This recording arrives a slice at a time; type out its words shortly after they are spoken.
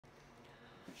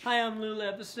Hi, I'm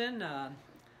Levison,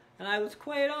 and I was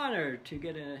quite honored to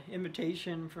get an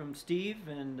invitation from Steve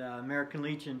and American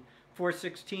Legion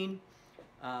 416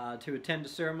 to attend a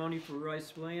ceremony for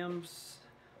Royce Williams.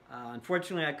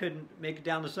 Unfortunately, I couldn't make it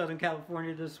down to Southern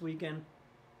California this weekend,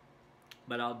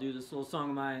 but I'll do this little song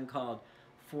of mine called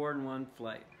 4 in 1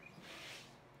 Flight.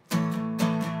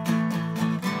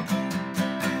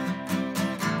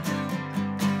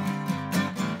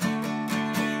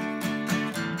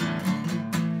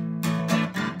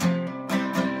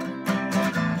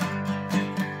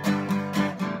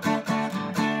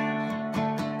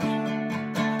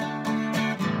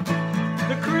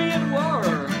 The Korean War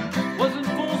was in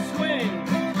full swing,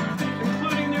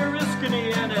 including their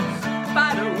Rerecorded and its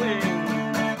fighter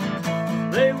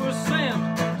wing. They were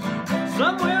sent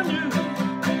somewhere new,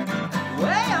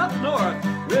 way up north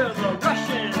where the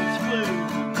Russians flew.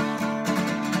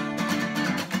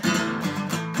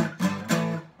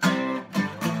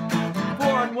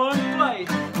 4 in 1 flight.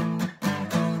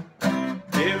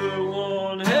 They were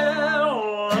one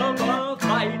hell of a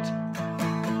fight.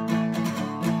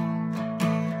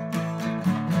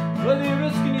 Well, the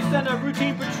Rerecorded sent a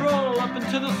routine patrol up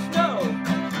into the snow,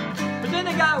 but then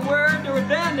they got word there were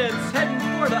bandits heading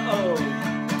for the O.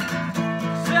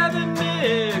 7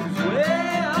 MiGs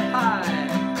way up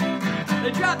high.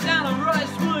 They dropped down on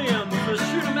Royce Williams to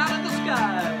shoot him out of the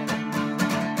sky.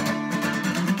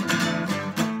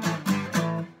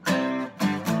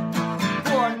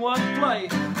 Four in 1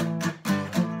 flight.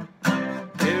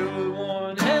 It was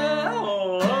one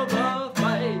hell of a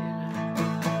fight.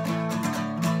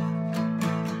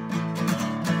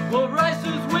 Well,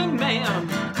 Royce's wingman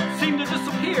seemed to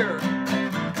disappear,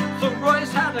 so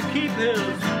Royce had to keep his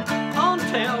own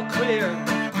tail clear.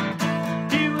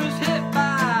 He was hit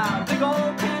by a big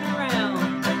old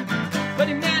panorama, but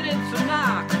he managed to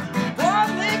knock 4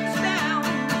 legs down.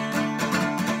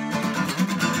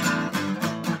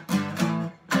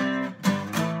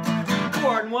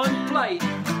 4 in 1 flight.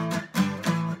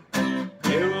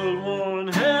 It was one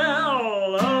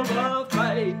hell of a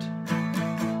fight.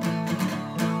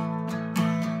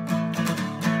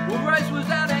 Well, Royce was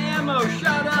out of ammo,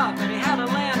 shot up, and he had to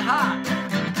land hot.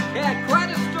 He had quite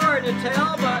a story to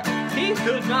tell, but he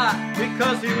could not,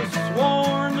 because he was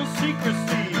sworn to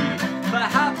secrecy for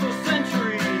half a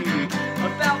century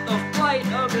about the flight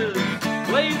of his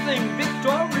blazing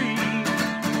victory.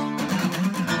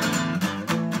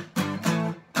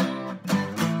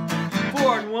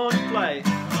 4 in 1 flight.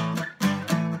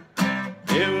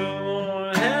 It was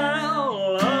one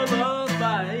hell of a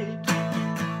fight.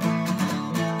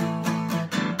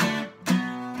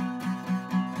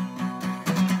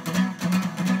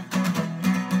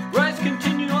 Royce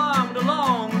continued on with a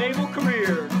long naval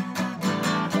career.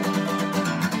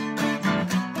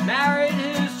 Married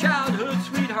his childhood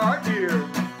sweetheart dear.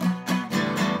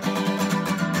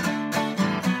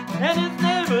 And his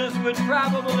neighbors would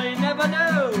probably never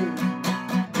know.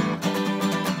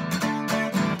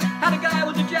 How the guy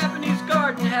with the Japanese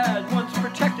garden had once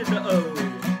protected the O.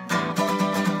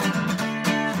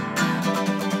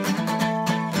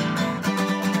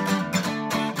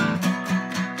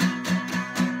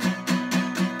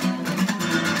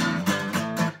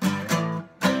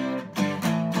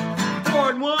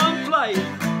 In 1 flight.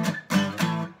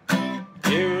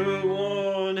 It was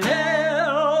one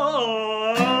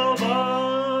hell of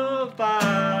a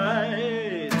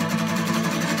fight.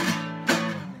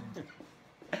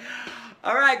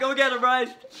 All right, go get him, Bryce.